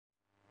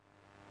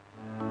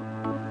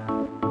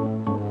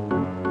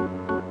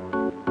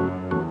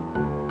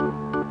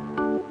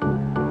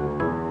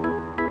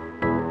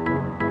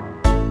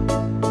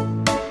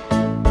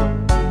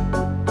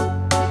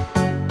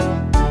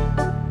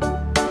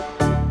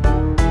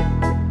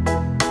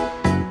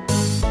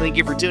Thank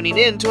you for tuning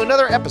in to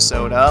another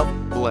episode of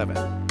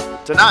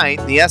Blivet. Tonight,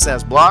 the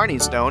SS Blarney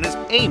Stone is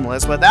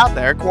aimless without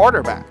their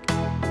quarterback.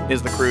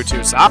 Is the crew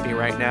too soppy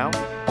right now,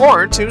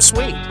 or too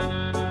sweet?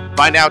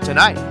 Find out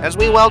tonight as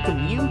we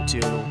welcome you to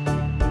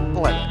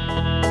Blivet.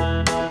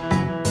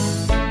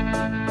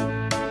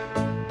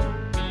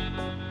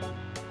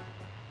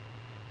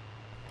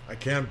 I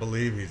can't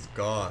believe he's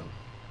gone.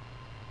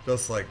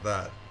 Just like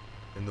that,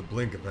 in the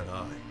blink of an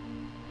eye.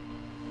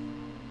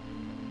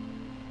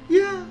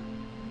 Yeah,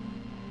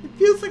 it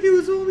feels like it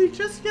was only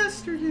just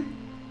yesterday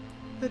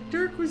that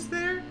Dirk was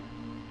there,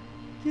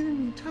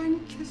 giving me tiny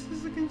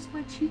kisses against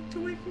my cheek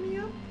to wake me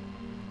up,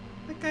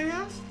 like I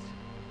asked.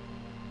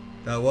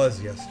 That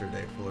was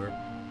yesterday, Fleur.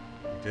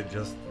 He did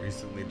just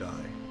recently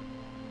die.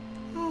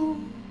 Oh.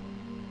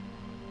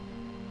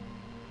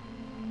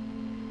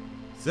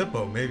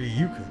 Zippo, maybe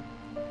you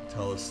could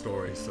tell a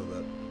story so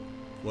that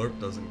Flurp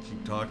doesn't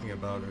keep talking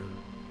about her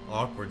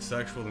awkward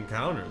sexual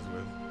encounters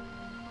with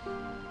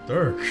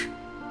Dirk.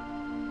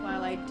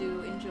 While I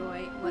do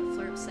enjoy what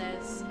Flurp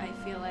says, I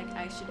feel like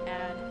I should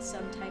add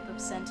some type of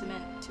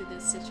sentiment to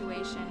this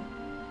situation.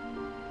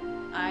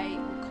 I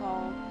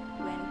recall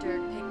when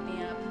Dirk picked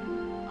me up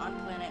on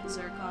planet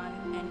Zircon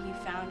and he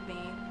found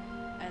me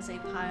as a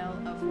pile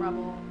of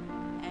rubble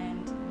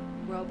and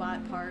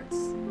robot parts.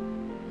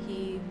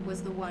 He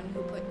was the one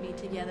who put me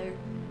together.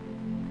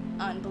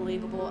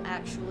 Unbelievable,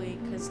 actually,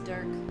 because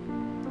Dirk,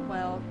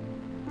 well,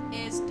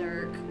 is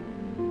Dirk,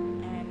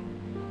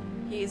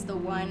 and he's the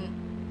one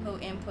who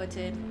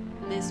inputted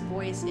this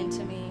voice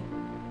into me.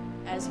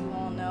 As you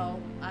all know,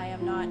 I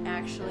am not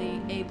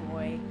actually a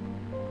boy,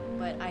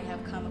 but I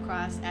have come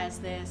across as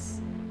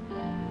this,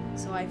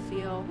 so I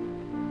feel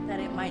that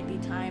it might be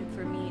time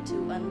for me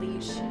to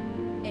unleash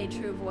a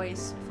true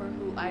voice for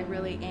who I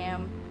really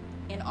am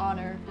in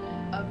honor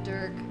of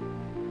Dirk.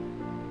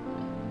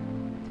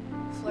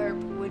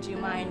 Flurp, would you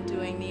mind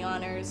doing the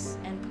honors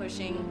and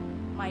pushing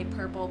my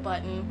purple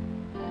button?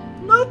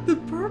 Not the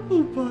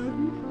purple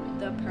button.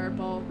 The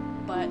purple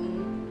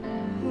button.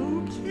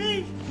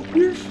 Okay,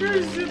 you're sure,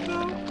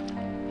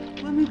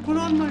 Zippo? Let me put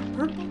on my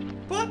purple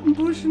button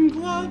pushing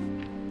glove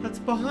that's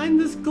behind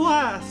this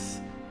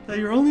glass that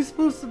you're only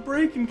supposed to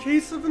break in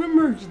case of an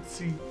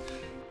emergency.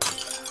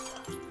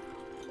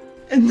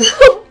 And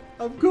now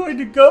I'm going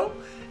to go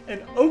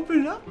and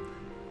open up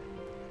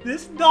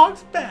this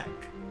dog's back.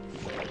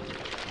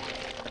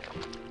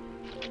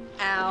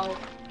 Ow.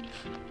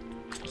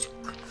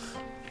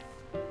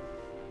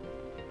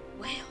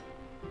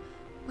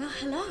 Well,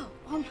 hello.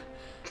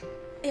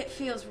 It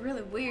feels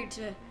really weird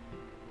to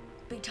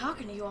be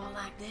talking to you all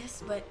like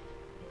this, but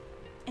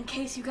in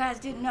case you guys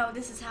didn't know,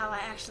 this is how I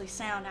actually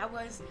sound. I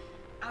was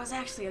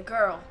actually a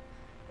girl,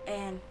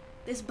 and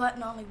this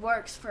button only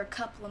works for a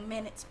couple of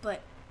minutes,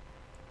 but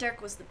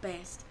Dirk was the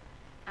best.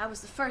 I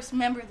was the first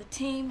member of the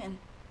team, and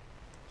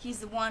he's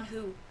the one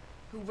who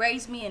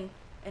raised me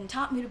and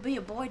taught me to be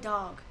a boy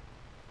dog.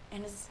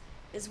 And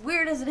as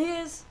weird as it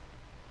is,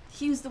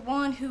 he was the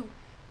one who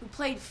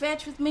played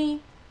fetch with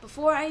me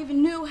before I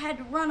even knew I had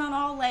to run on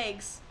all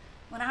legs,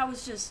 when I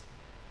was just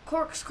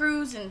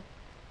corkscrews and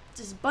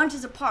just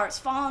bunches of parts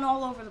falling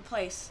all over the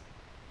place.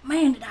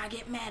 Man, did I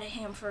get mad at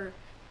him for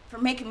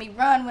making me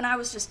run when I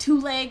was just two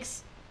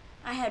legs.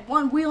 I had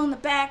one wheel in the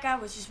back. I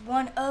was just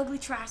one ugly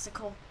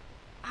tricycle.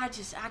 I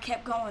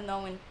kept going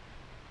though, and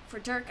for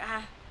Dirk,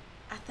 I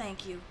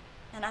thank you.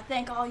 And I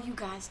thank all you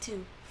guys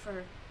too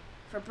for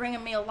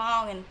bringing me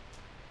along and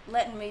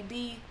letting me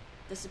be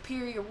the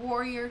superior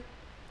warrior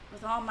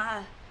with all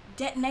my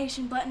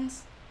detonation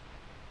buttons.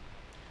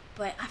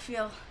 But I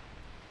feel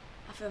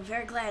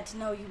very glad to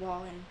know you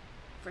all, and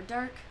for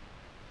Dirk,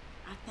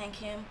 I thank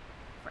him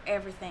for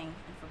everything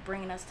and for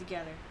bringing us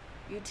together.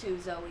 You too,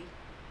 Zoe.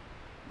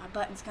 My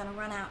button's gonna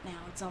run out now.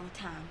 It's only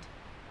timed.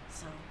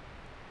 So.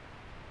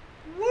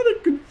 What a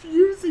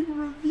confusing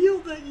reveal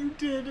that you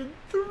did in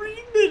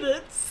 3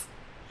 minutes.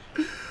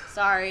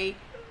 Sorry.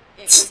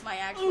 It was my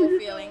actual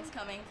feelings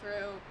coming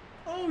through.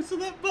 Oh, so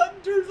that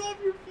button turns off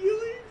your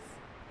feelings?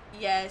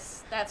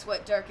 Yes, that's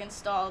what Dirk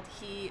installed.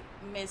 He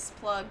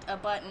misplugged a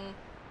button.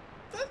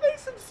 That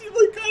makes him seem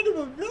like kind of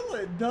a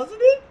villain,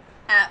 doesn't it?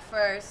 At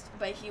first,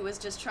 but he was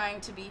just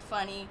trying to be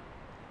funny.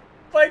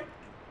 By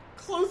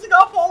closing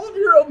off all of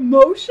your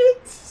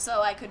emotions?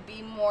 So I could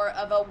be more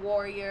of a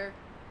warrior.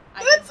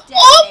 That's I could detonate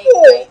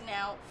awful! right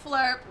now.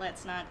 Flurp,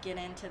 let's not get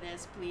into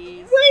this,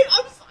 please. Wait,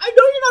 I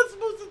know you're not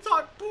supposed to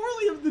talk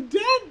poorly of the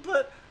dead,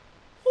 but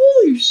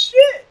holy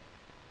shit!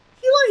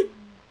 He,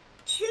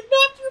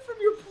 kidnapped you from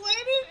your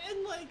planet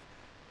and,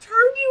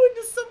 turned you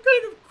into some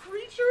kind of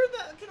creature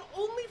that can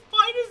only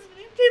fight as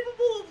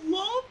incapable of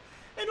love,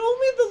 and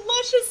only the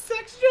luscious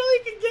sex jelly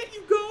can get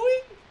you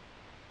going?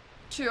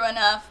 True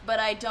enough, but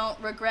I don't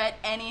regret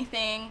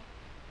anything.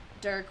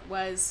 Dirk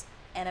was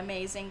an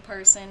amazing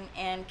person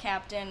and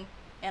captain,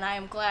 and I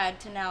am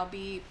glad to now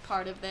be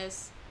part of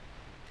this.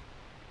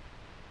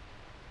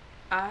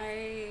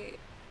 I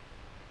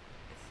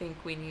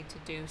think we need to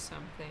do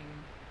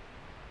something.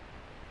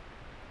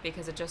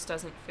 Because it just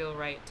doesn't feel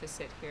right to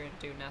sit here and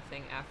do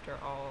nothing after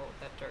all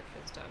that Dirk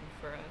has done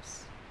for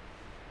us.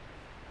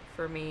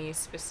 for me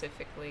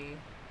specifically.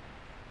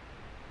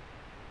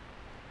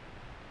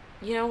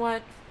 You know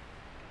what?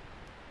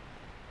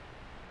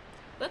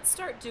 Let's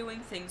start doing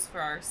things for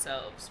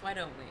ourselves. Why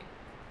don't we?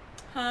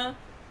 Huh?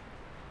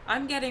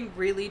 I'm getting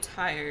really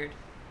tired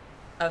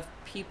of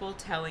people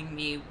telling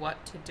me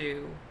what to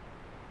do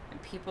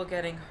and people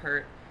getting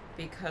hurt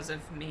because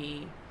of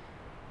me.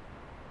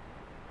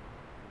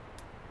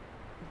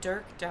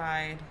 Dirk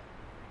died,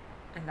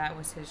 and that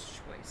was his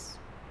choice.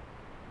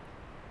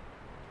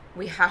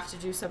 We have to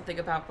do something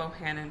about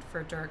Bohannon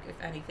for Dirk, if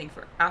anything,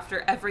 for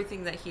after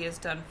everything that he has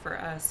done for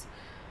us,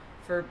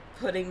 for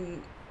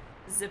putting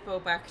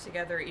Zippo back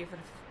together, even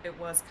if it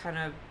was kind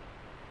of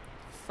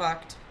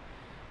fucked,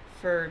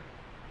 for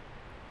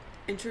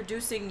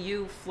introducing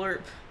you,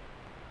 Flurp,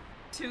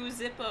 to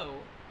Zippo.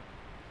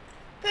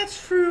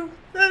 That's true.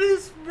 That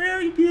is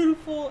very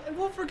beautiful. And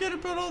we'll forget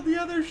about all the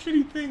other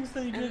shitty things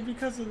that he did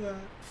because of that.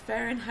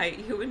 Fahrenheit,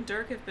 you and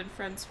Dirk have been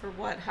friends for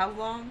what? How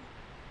long?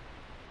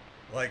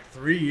 Like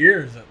 3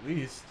 years at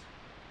least.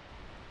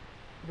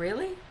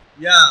 Really?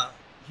 Yeah,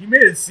 he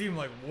made it seem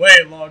like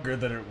way longer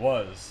than it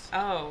was.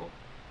 Oh.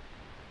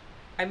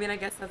 I mean, I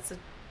guess that's a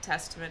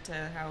testament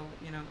to how,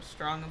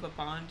 strong of a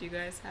bond you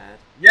guys had.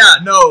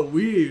 Yeah, no,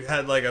 we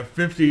had like a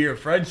 50-year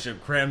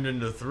friendship crammed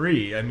into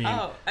 3. I mean...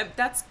 Oh,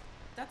 that's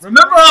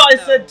remember great, how I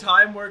though. said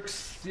time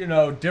works,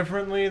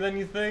 differently than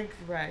you think?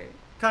 Right.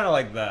 Kind of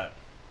like that.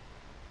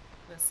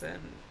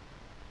 Listen,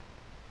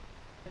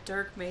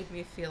 Dirk made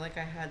me feel like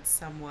I had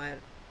somewhat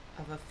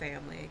of a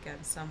family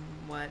again,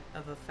 somewhat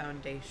of a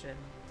foundation.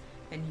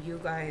 And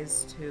you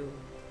guys, too.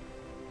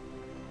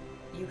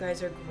 You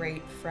guys are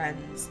great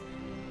friends.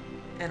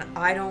 And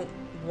I don't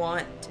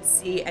want to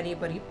see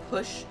anybody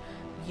push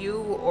you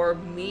or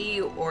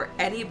me or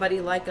anybody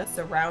like us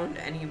around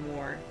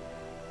anymore.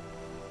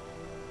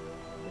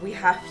 We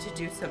have to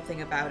do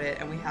something about it,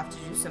 and we have to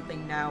do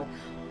something now.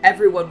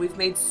 Everyone, we've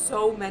made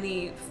so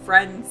many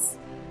friends.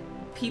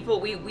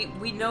 People, we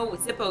know,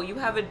 Zippo, you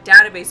have a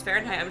database.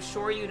 Fahrenheit, I'm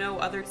sure you know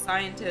other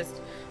scientists.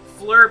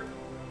 Flurp,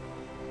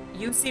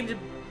 you seem to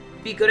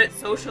be good at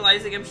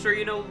socializing. I'm sure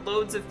you know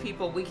loads of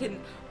people. We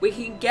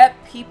can get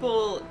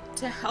people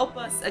to help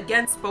us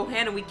against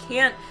Bohannon. We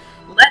can't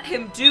let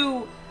him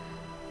do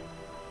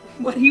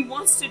what he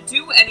wants to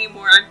do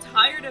anymore. I'm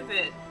tired of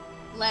it.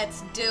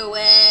 Let's do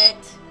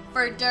it.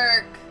 For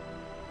Dirk.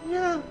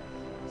 Yeah,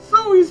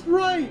 Zoe's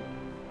right.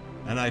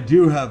 And I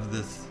do have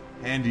this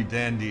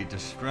handy-dandy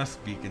distress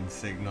beacon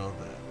signal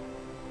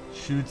that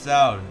shoots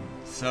out in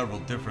several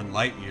different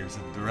light years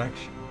of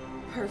direction.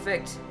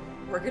 Perfect.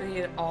 We're gonna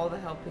need all the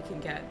help we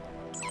can get.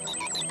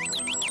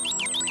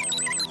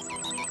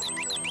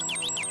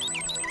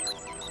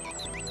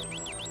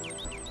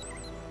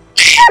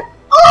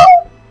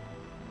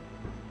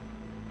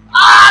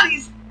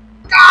 These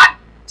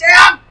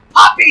goddamn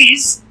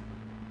puppies!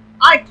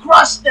 I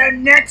crushed their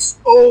necks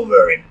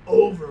over and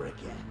over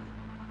again.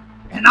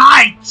 And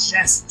I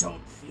just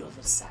don't feel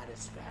the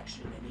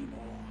satisfaction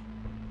anymore.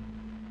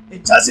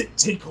 It doesn't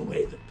take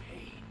away the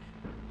pain.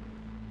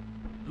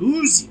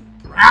 Losing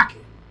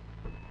Bracken,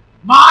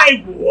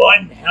 my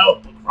one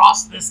help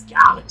across this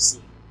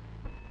galaxy.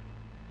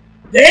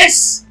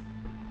 This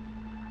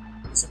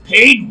is a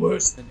pain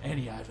worse than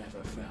any I've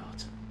ever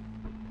felt.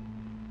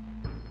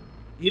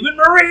 Even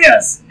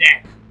Maria's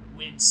neck,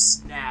 when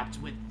snapped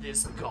with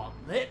this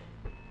gauntlet,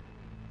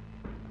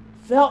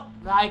 felt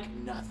like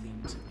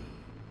nothing to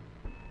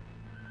me.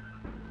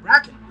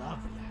 Bracken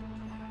loved that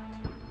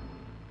plant,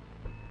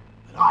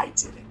 but I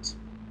didn't.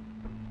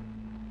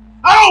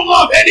 I don't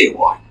love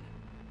anyone!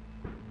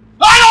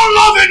 I don't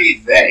love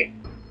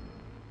anything!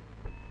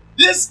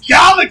 This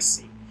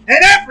galaxy,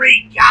 and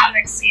every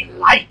galaxy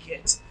like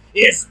it,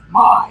 is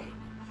mine,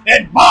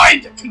 and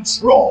mine to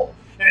control,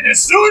 and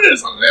as soon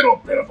as a little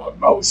bit of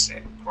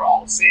emotion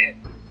crawls in,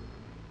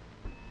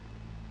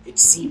 it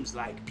seems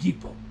like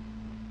people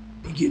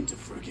begin to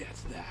forget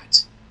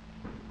that.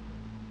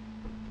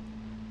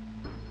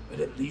 But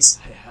at least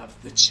I have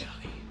the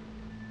jelly.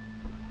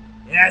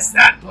 Yes,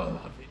 that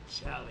beloved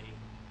jelly.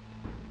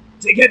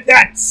 To get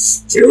that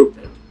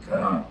stupid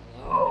girl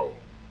home.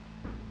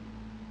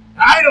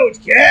 I don't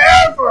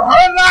care for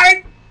her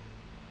life.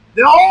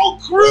 The whole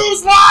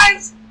crew's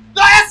lives.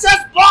 The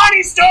SS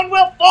Blarney Stone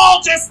will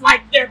fall just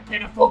like their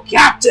pitiful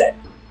captain.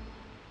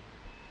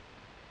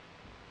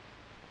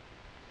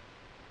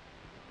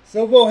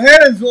 So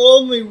Bohannon's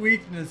only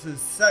weakness is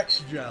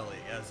sex jelly,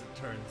 as it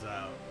turns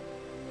out.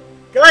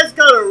 Guy's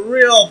got a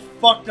real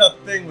fucked up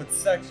thing with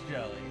sex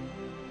jelly.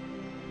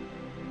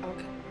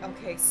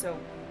 Okay, so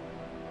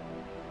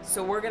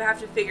we're gonna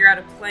have to figure out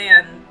a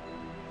plan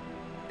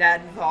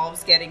that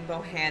involves getting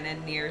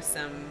Bohannon near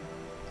some...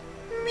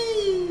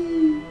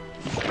 me.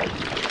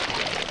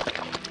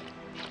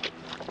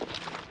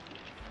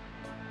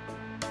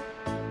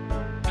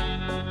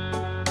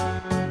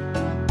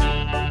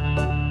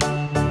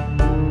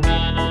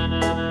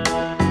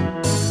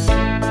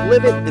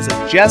 Live It is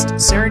a Just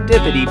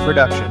Serendipity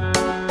production.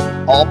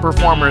 All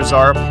performers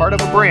are a part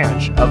of a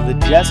branch of the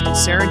Just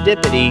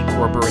Serendipity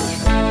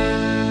Corporation.